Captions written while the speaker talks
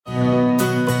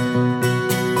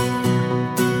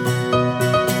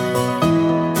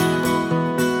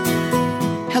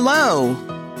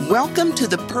Welcome to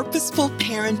the Purposeful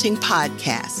Parenting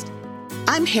Podcast.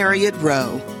 I'm Harriet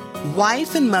Rowe,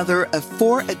 wife and mother of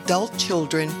 4 adult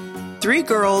children, 3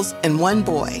 girls and 1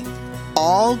 boy,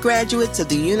 all graduates of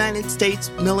the United States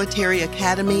Military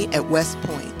Academy at West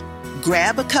Point.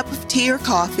 Grab a cup of tea or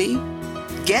coffee,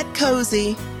 get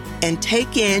cozy, and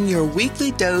take in your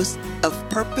weekly dose of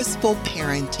purposeful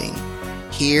parenting.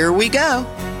 Here we go.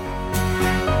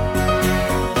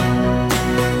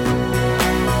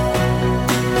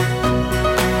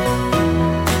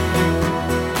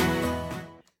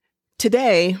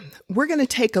 Today, we're going to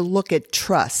take a look at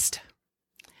trust.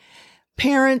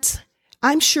 Parents,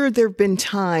 I'm sure there have been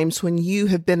times when you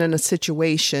have been in a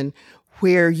situation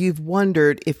where you've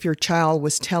wondered if your child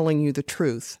was telling you the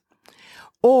truth,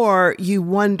 or you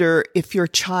wonder if your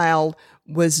child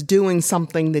was doing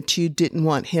something that you didn't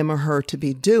want him or her to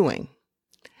be doing.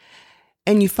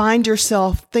 And you find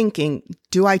yourself thinking,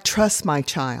 do I trust my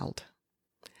child?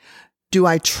 Do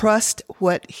I trust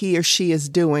what he or she is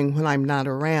doing when I'm not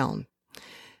around?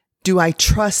 Do I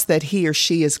trust that he or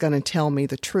she is going to tell me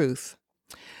the truth?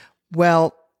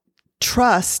 Well,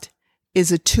 trust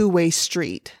is a two-way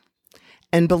street.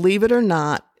 And believe it or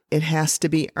not, it has to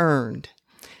be earned.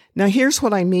 Now, here's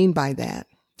what I mean by that.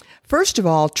 First of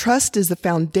all, trust is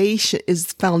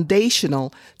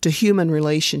foundational to human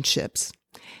relationships.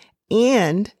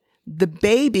 And the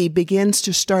baby begins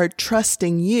to start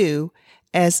trusting you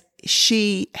as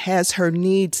she has her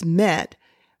needs met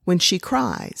when she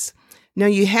cries. Now,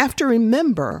 you have to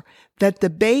remember that the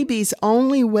baby's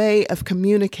only way of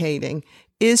communicating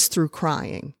is through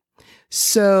crying.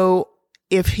 So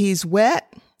if he's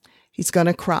wet, he's going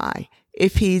to cry.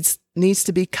 If he needs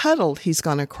to be cuddled, he's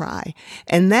going to cry.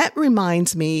 And that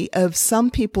reminds me of some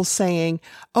people saying,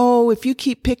 oh, if you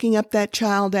keep picking up that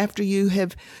child after you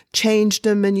have changed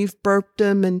him and you've burped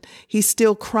him and he's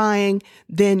still crying,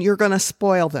 then you're going to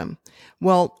spoil them.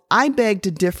 Well, I beg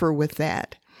to differ with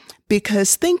that.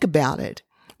 Because think about it.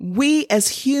 We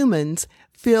as humans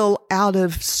feel out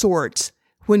of sorts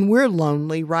when we're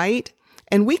lonely, right?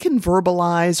 And we can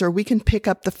verbalize or we can pick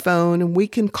up the phone and we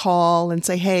can call and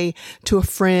say, hey, to a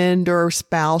friend or a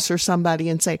spouse or somebody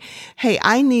and say, hey,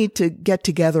 I need to get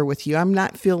together with you. I'm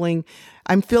feeling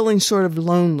sort of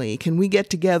lonely. Can we get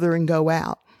together and go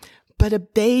out? But a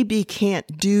baby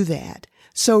can't do that.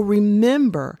 So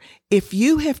remember, if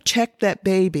you have checked that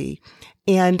baby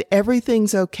and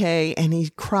everything's okay and he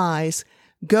cries,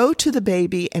 go to the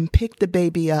baby and pick the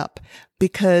baby up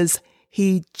because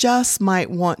he just might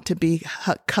want to be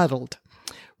cuddled.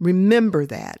 Remember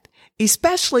that,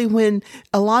 especially when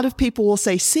a lot of people will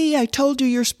say, see, I told you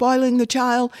you're spoiling the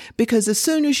child because as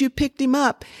soon as you picked him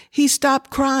up, he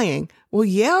stopped crying. Well,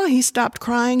 yeah, he stopped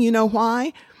crying. You know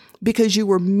why? Because you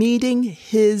were meeting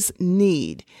his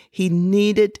need. He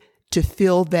needed to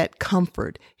feel that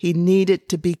comfort. He needed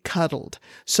to be cuddled.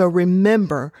 So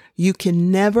remember, you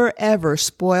can never, ever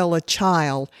spoil a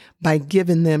child by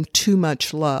giving them too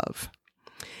much love.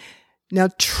 Now,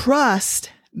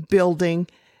 trust building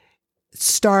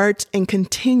starts and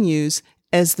continues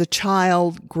as the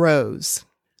child grows.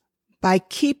 By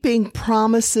keeping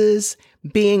promises,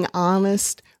 being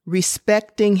honest,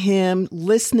 respecting him,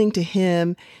 listening to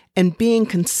him, and being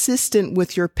consistent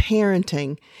with your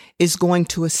parenting is going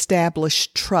to establish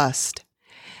trust.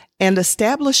 And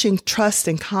establishing trust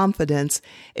and confidence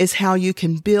is how you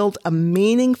can build a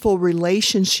meaningful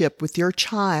relationship with your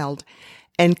child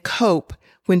and cope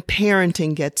when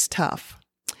parenting gets tough.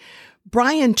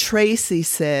 Brian Tracy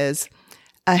says,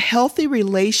 a healthy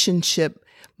relationship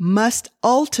must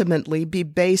ultimately be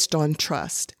based on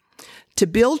trust. To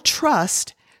build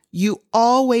trust, you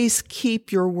always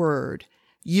keep your word.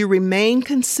 You remain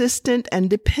consistent and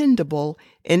dependable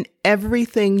in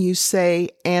everything you say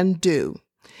and do.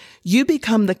 You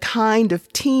become the kind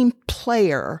of team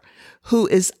player who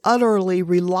is utterly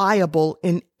reliable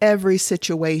in every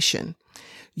situation.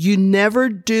 You never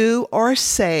do or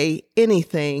say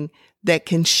anything that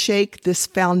can shake this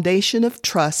foundation of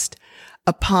trust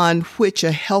upon which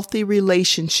a healthy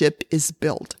relationship is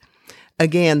built.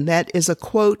 Again, that is a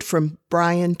quote from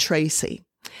Brian Tracy.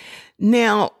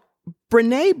 Now,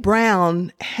 Brené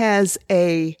Brown has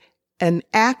an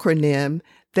acronym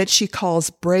that she calls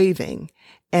BRAVING,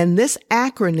 and this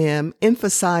acronym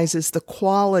emphasizes the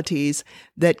qualities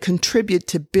that contribute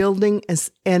to building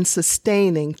and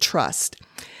sustaining trust.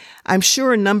 I'm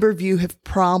sure a number of you have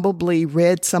probably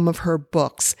read some of her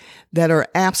books that are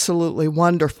absolutely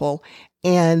wonderful,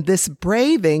 and this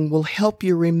BRAVING will help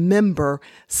you remember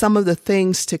some of the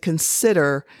things to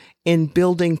consider in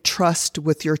building trust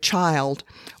with your child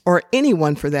or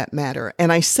anyone for that matter.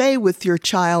 And I say with your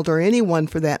child or anyone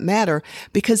for that matter,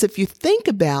 because if you think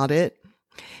about it,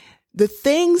 The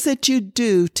things that you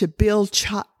do to build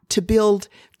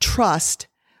trust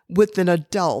with an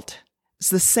adult is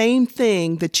the same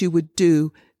thing that you would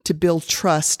do to build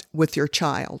trust with your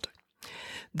child.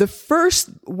 The first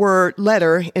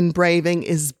letter in Braving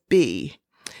is B.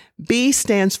 B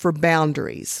stands for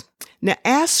boundaries. Now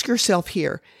ask yourself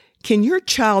here, can your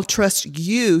child trust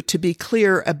you to be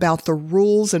clear about the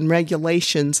rules and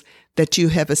regulations that you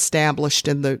have established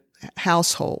in the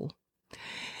household?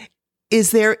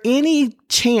 Is there any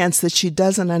chance that she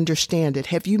doesn't understand it?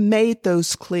 Have you made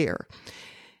those clear?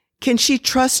 Can she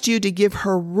trust you to give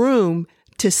her room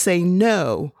to say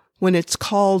no when it's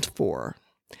called for?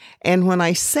 And when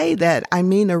I say that, I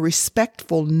mean a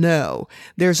respectful no.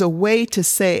 There's a way to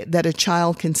say that a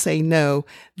child can say no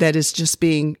that is just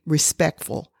being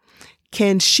respectful.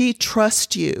 Can she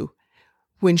trust you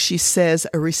when she says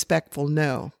a respectful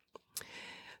no?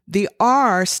 The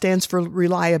R stands for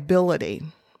reliability.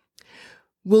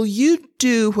 Will you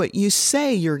do what you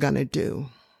say you're going to do?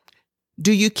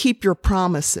 Do you keep your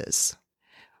promises?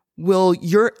 Will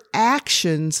your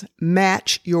actions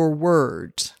match your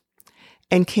words?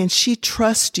 And can she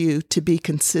trust you to be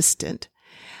consistent?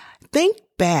 Think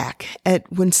back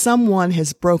at when someone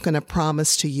has broken a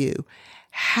promise to you.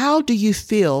 How do you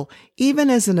feel, even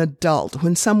as an adult,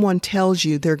 when someone tells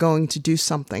you they're going to do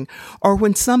something, or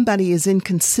when somebody is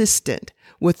inconsistent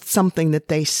with something that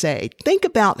they say? Think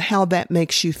about how that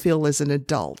makes you feel as an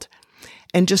adult.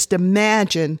 And just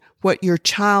imagine what your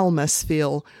child must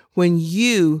feel when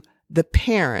you, the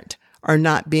parent, are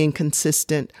not being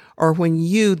consistent, or when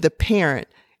you, the parent,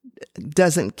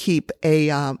 doesn't keep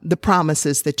the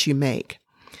promises that you make.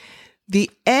 The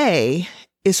A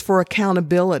is for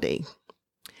accountability.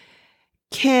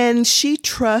 Can she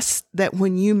trust that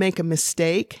when you make a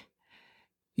mistake,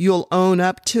 you'll own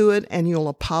up to it and you'll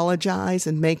apologize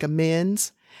and make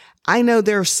amends? I know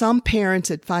there are some parents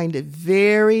that find it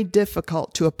very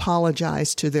difficult to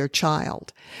apologize to their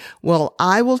child. Well,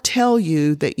 I will tell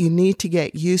you that you need to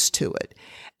get used to it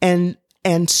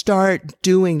and start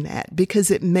doing that, because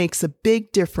it makes a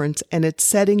big difference, and it's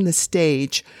setting the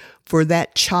stage for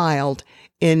that child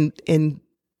in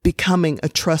becoming a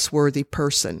trustworthy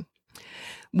person.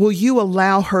 Will you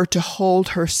allow her to hold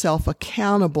herself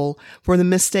accountable for the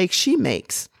mistakes she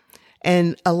makes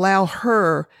and allow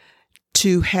her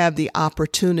to have the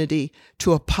opportunity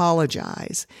to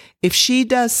apologize? If she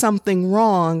does something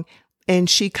wrong and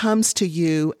she comes to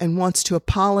you and wants to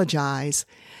apologize,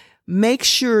 make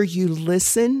sure you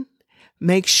listen.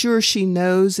 Make sure she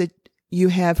knows that you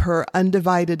have her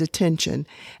undivided attention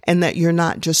and that you're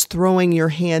not just throwing your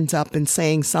hands up and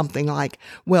saying something like,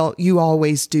 well, you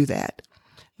always do that.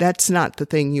 That's not the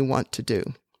thing you want to do.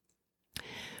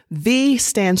 V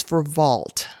stands for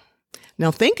vault. Now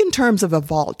think in terms of a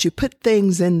vault. You put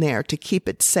things in there to keep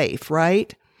it safe,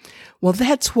 right? Well,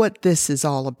 that's what this is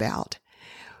all about.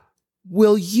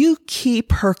 Will you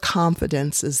keep her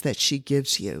confidences that she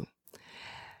gives you?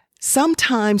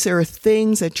 Sometimes there are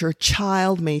things that your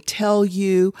child may tell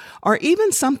you, or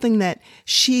even something that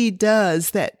she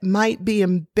does that might be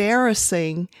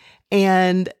embarrassing,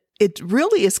 and it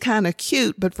really is kind of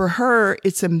cute, but for her,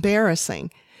 it's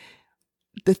embarrassing.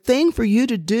 The thing for you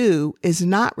to do is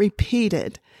not repeat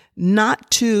it, not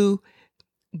to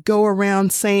go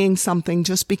around saying something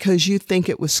just because you think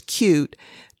it was cute.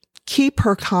 Keep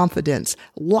her confidence.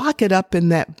 Lock it up in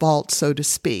that vault, so to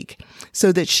speak,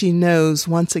 so that she knows,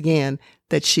 once again,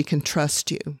 that she can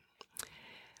trust you.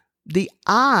 The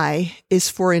I is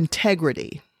for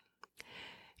integrity.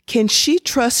 Can she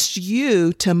trust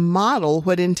you to model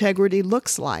what integrity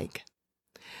looks like?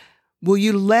 Will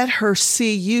you let her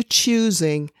see you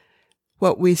choosing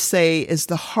what we say is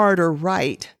the harder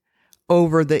right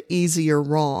over the easier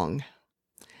wrong?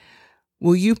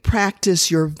 Will you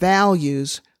practice your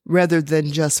values rather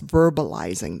than just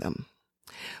verbalizing them?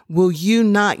 Will you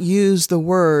not use the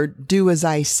word do as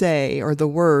I say, or the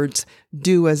words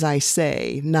do as I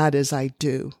say, not as I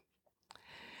do?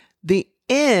 The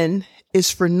N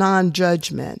is for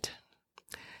non-judgment.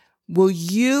 Will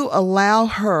you allow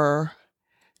her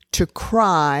to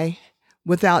cry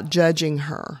without judging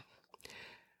her?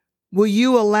 Will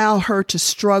you allow her to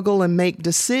struggle and make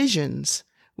decisions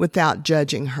without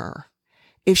judging her?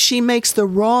 If she makes the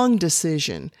wrong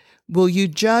decision, will you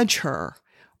judge her,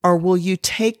 or will you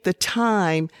take the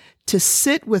time to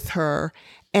sit with her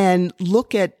and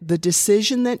look at the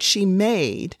decision that she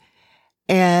made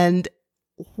and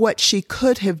what she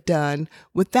could have done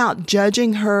without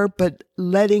judging her, but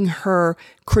letting her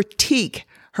critique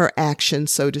her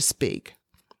actions, so to speak?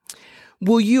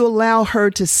 Will you allow her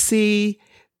to see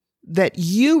that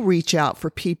you reach out for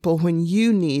people when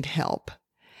you need help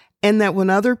and that when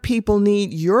other people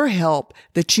need your help,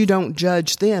 that you don't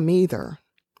judge them either.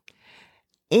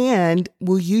 And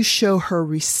will you show her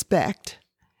respect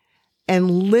and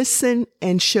listen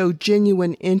and show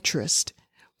genuine interest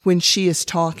when she is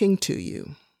talking to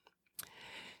you?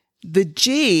 The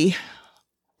G,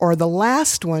 or the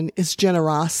last one, is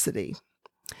generosity.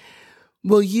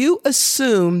 Will you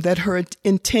assume that her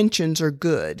intentions are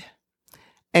good?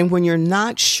 And when you're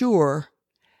not sure,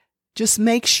 just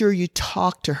make sure you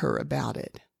talk to her about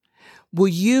it. Will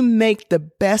you make the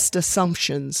best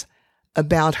assumptions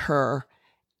about her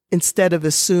instead of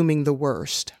assuming the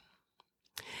worst?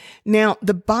 Now,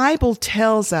 the Bible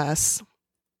tells us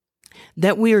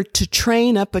that we are to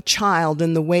train up a child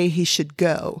in the way he should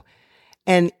go,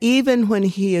 and even when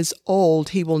he is old,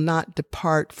 he will not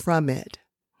depart from it.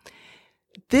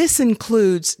 This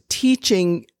includes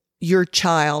teaching your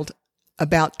child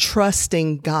about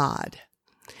trusting God.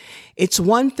 It's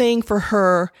one thing for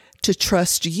her to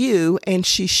trust you, and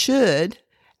she should.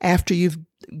 After you've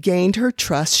gained her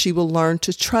trust, she will learn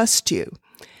to trust you.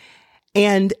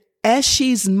 And as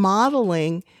she's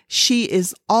modeling, she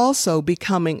is also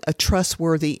becoming a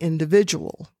trustworthy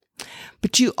individual.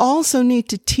 But you also need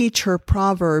to teach her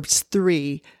Proverbs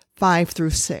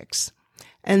 3:5-6.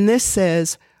 And this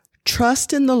says,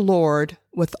 "Trust in the Lord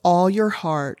with all your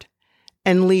heart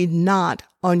and lean not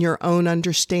on your own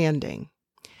understanding.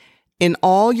 In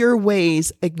all your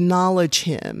ways acknowledge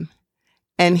him,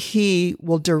 and he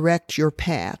will direct your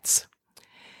paths."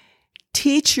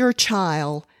 Teach your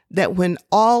child that when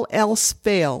all else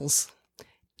fails,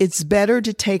 it's better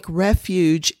to take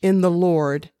refuge in the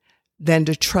Lord than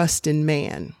to trust in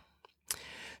man.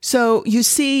 So you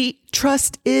see,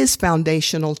 trust is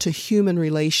foundational to human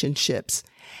relationships,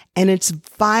 and it's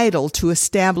vital to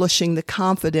establishing the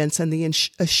confidence and the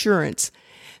assurance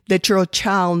that your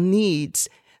child needs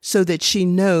so that she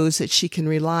knows that she can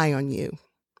rely on you.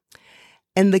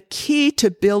 And the key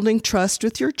to building trust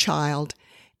with your child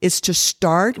is to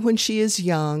start when she is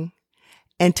young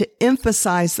and to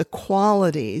emphasize the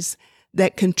qualities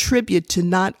that contribute to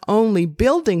not only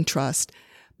building trust,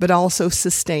 but also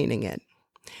sustaining it.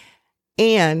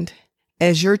 And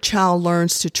as your child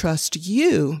learns to trust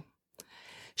you,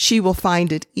 she will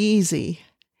find it easy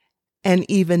and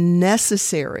even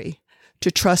necessary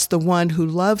to trust the one who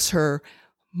loves her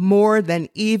more than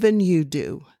even you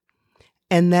do.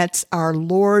 And that's our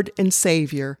Lord and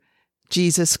Savior,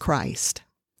 Jesus Christ.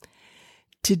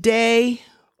 Today,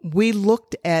 we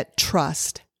looked at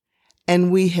trust,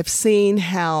 and we have seen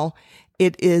how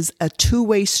it is a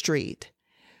two-way street.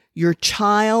 Your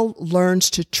child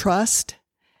learns to trust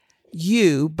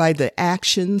you by the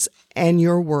actions and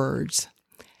your words,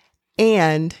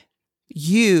 and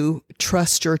you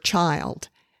trust your child.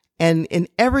 And in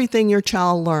everything your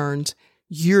child learns,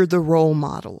 you're the role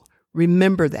model.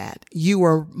 Remember that. You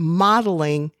are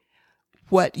modeling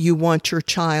what you want your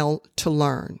child to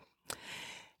learn.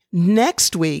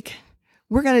 Next week,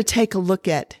 we're going to take a look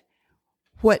at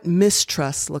what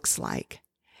mistrust looks like,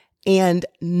 and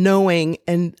knowing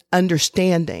and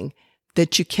understanding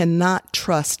that you cannot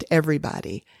trust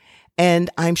everybody. And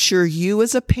I'm sure you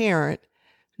as a parent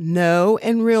know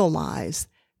and realize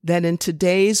that in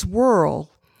today's world,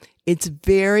 it's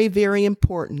very, very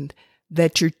important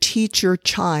that you teach your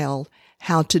child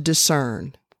how to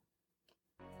discern.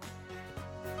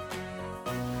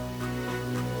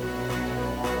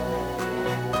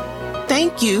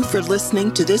 Thank you for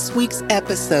listening to this week's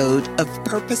episode of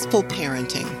Purposeful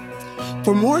Parenting.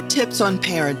 For more tips on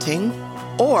parenting,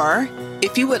 or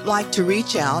if you would like to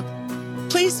reach out,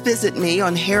 please visit me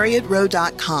on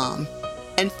HarrietRowe.com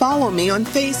and follow me on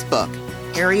Facebook,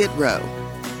 Harriet Rowe.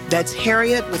 That's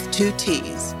Harriet with 2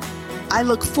 T's. I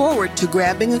look forward to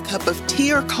grabbing a cup of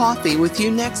tea or coffee with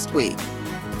you next week.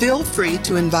 Feel free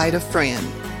to invite a friend.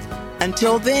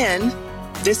 Until then,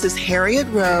 this is Harriet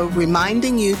Rowe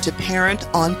reminding you to parent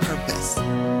on purpose.